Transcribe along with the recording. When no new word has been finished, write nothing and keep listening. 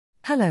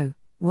Hello,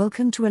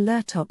 welcome to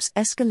AlertOps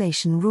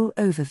Escalation Rule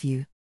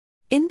Overview.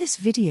 In this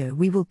video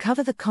we will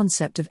cover the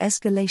concept of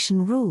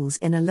escalation rules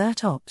in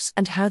AlertOps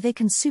and how they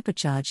can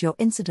supercharge your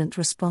incident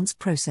response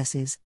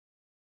processes.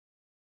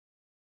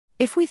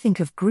 If we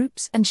think of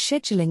groups and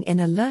scheduling in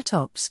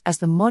AlertOps as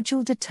the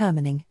module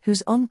determining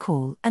who's on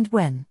call and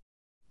when,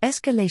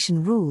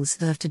 escalation rules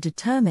serve to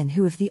determine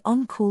who of the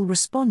on-call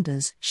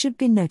responders should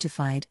be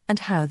notified and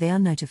how they are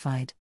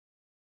notified.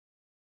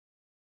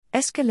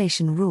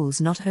 Escalation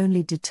rules not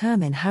only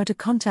determine how to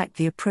contact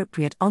the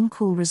appropriate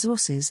on-call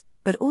resources,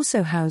 but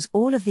also house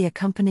all of the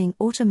accompanying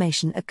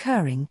automation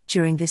occurring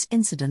during this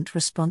incident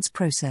response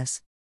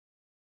process.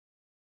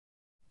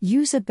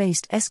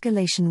 User-based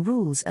escalation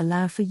rules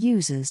allow for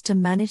users to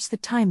manage the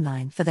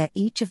timeline for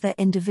each of their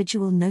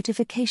individual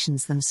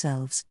notifications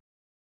themselves.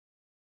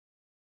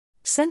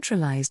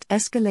 Centralized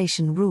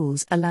escalation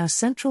rules allow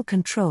central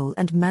control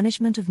and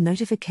management of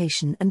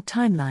notification and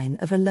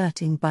timeline of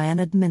alerting by an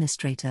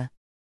administrator.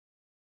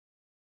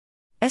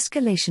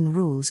 Escalation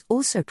rules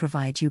also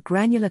provide you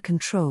granular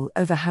control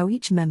over how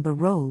each member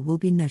role will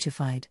be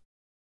notified.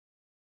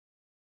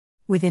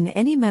 Within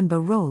any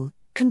member role,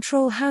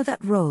 control how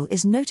that role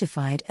is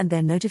notified and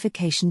their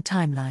notification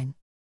timeline.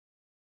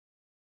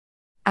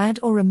 Add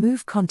or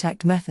remove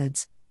contact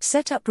methods,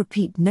 set up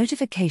repeat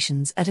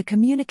notifications at a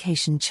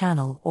communication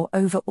channel or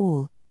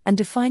overall, and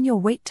define your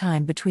wait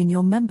time between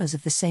your members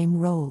of the same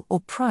role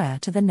or prior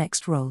to the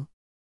next role.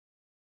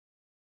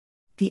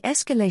 The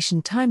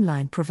escalation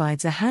timeline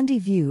provides a handy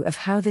view of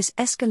how this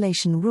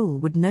escalation rule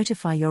would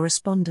notify your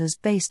responders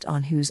based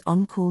on who's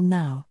on call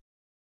now.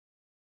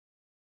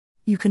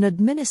 You can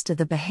administer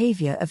the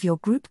behavior of your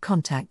group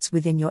contacts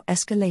within your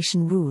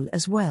escalation rule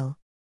as well.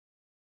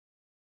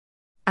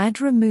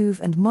 Add,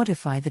 remove, and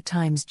modify the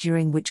times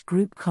during which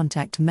group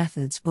contact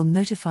methods will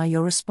notify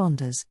your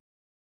responders.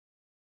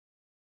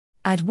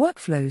 Add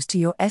workflows to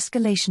your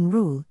escalation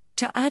rule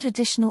to add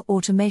additional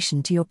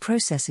automation to your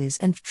processes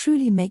and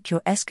truly make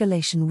your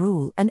escalation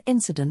rule an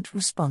incident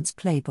response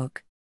playbook.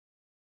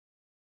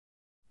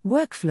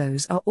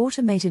 Workflows are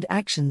automated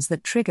actions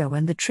that trigger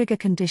when the trigger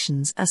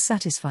conditions are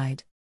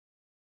satisfied.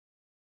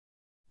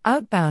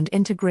 Outbound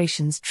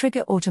integrations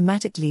trigger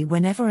automatically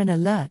whenever an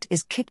alert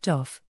is kicked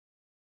off.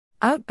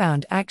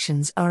 Outbound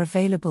actions are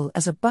available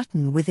as a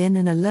button within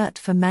an alert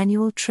for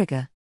manual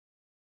trigger.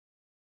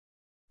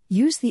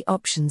 Use the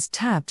Options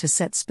tab to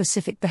set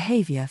specific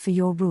behavior for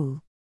your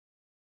rule.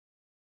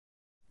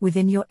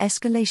 Within your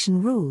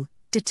escalation rule,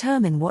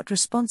 determine what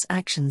response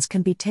actions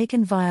can be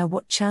taken via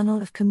what channel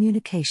of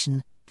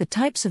communication, the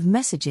types of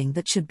messaging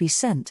that should be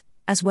sent,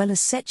 as well as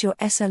set your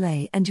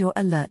SLA and your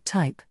alert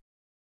type.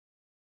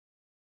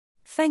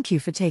 Thank you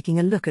for taking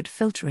a look at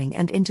filtering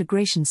and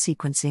integration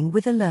sequencing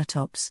with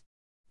AlertOps.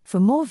 For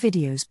more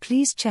videos,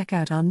 please check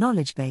out our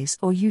knowledge base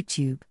or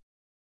YouTube.